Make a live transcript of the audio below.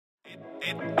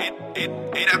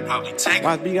That probably take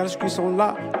YSB got the streets on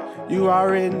lock. You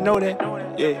already know that.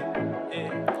 Yeah.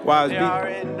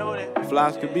 YSB.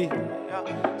 Flies could be.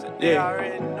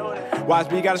 Yeah.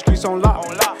 YSB got the streets on lock.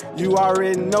 You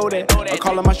already know that. I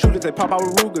call on my shooters, they pop out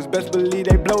with Rugers. Best believe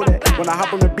they blow that. When I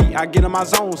hop on the beat, I get in my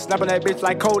zone. Snapping that bitch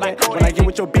like Kodak. When I get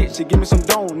with your bitch, she give me some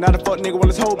dome. Now the fuck nigga want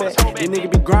his whole back. These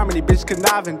nigga be grinding, these bitches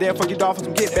conniving. There fuck your dog for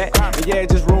some get back. And yeah,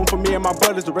 it's just room for me and my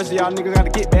brothers. The rest of y'all niggas gotta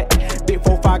get back. Big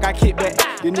 4-5 got kicked back.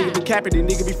 These niggas be capping, these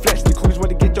niggas be flexing. The queens want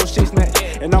to get your shit snapped.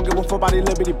 And don't give a fuck about these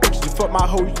little bitty bitches. You fuck my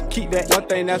hoe, you can keep that. One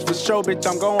thing that's for sure, bitch,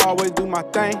 I'm gon' always do my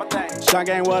thing. Shot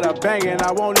gang what I bang and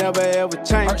I won't ever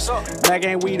change. That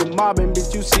ain't we the mobbing,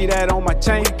 bitch, you see that on my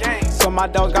chain. Some of my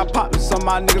dogs got poppin', some of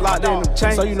my niggas locked in them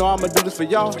chains. So you know I'ma do this for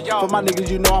y'all. For my niggas,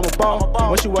 you know I'm a ball.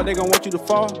 Once you up, they gon' want you to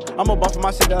fall. I'm a ball for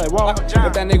my shit that like wall. If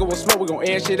that nigga want smoke, we gon'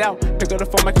 air shit out. Pick up the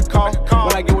phone, make a call.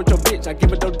 When I get with your bitch, I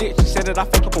give it no dick. She said that I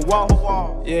fuck up a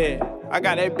wall. Yeah, I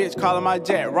got that bitch calling my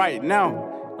jet right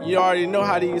now. You already know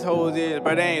how these hoes is,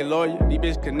 but they ain't loyal. These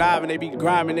bitches conniving, they be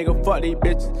grinding, nigga, fuck these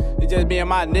bitches. It just me and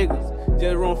my niggas,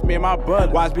 just room for me and my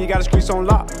brother. YSB got the streets on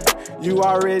lock. You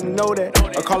already know that.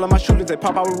 I call on my shooters, they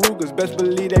pop out with Rugers. Best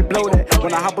believe they blow that.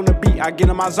 When I hop on the beat, I get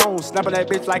in my zone. Snapping that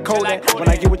bitch like Kodak. When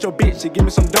I get with your bitch, she give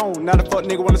me some dome. Now the fuck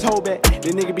nigga want his whole back.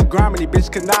 These nigga be grinding, these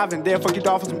bitches conniving. There fuck your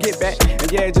dog for some get back.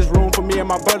 And yeah, it's just room for me and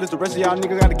my brothers. The rest of y'all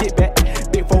niggas gotta get back.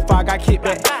 Big 4-5 got kicked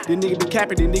back. These niggas be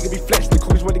capping, these niggas be flexing. The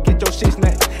queens want to get your shit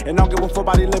snapped. And don't give a fuck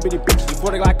about these little bitty bitches.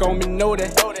 Before they like on me, know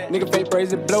that. Nigga fake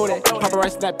braids and blow that.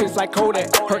 Paparazzi snap pics like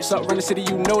Kodak. Hurts up, run the city,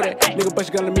 you know that. Nigga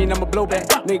bust your gun to me and I'ma blow back.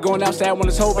 Nigga going outside, want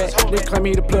his whole back. Nigga claim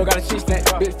he the plug, got a shit snack.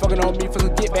 Bitch fucking on me for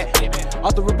some get back.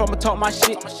 Off the rip, I'ma talk my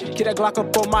shit. Keep that Glock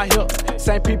up on my hip.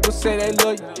 Same people say they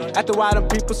love you. After a while, them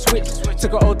people switch.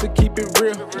 Took an oath to keep it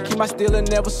real. Keep my steel and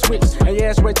never switch. And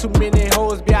yeah, it's way too many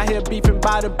hoes be out here beefing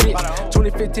by the bitch.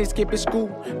 2015, skipping school.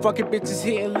 Fucking bitches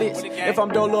hitting licks. If I'm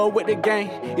dolo with the gang,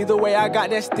 either way, I got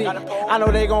that stick. I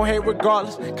know they gon' hate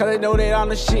regardless, cause they know they on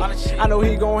the shit. I know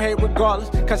he gon' hate regardless,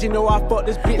 cause he know I fuck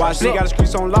this bitch. YSB got the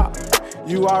streets on lock.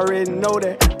 You already know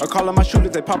that. I call on my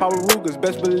shooters, they pop out with Rugers.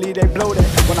 Best believe they blow that.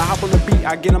 When I hop on the beat,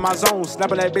 I get in my zone.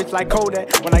 Snapping that bitch like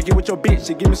Kodak. When I get with your bitch,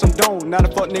 she give me some dome. Now the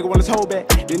fuck nigga want his whole back.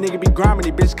 These nigga be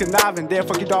grinding, these bitches conniving. There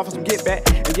fuck your dog for some get back.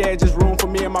 And yeah, it's just room for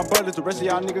me and my brothers. The rest of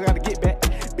y'all niggas gotta get back.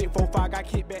 Big 4-5 got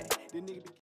kicked back.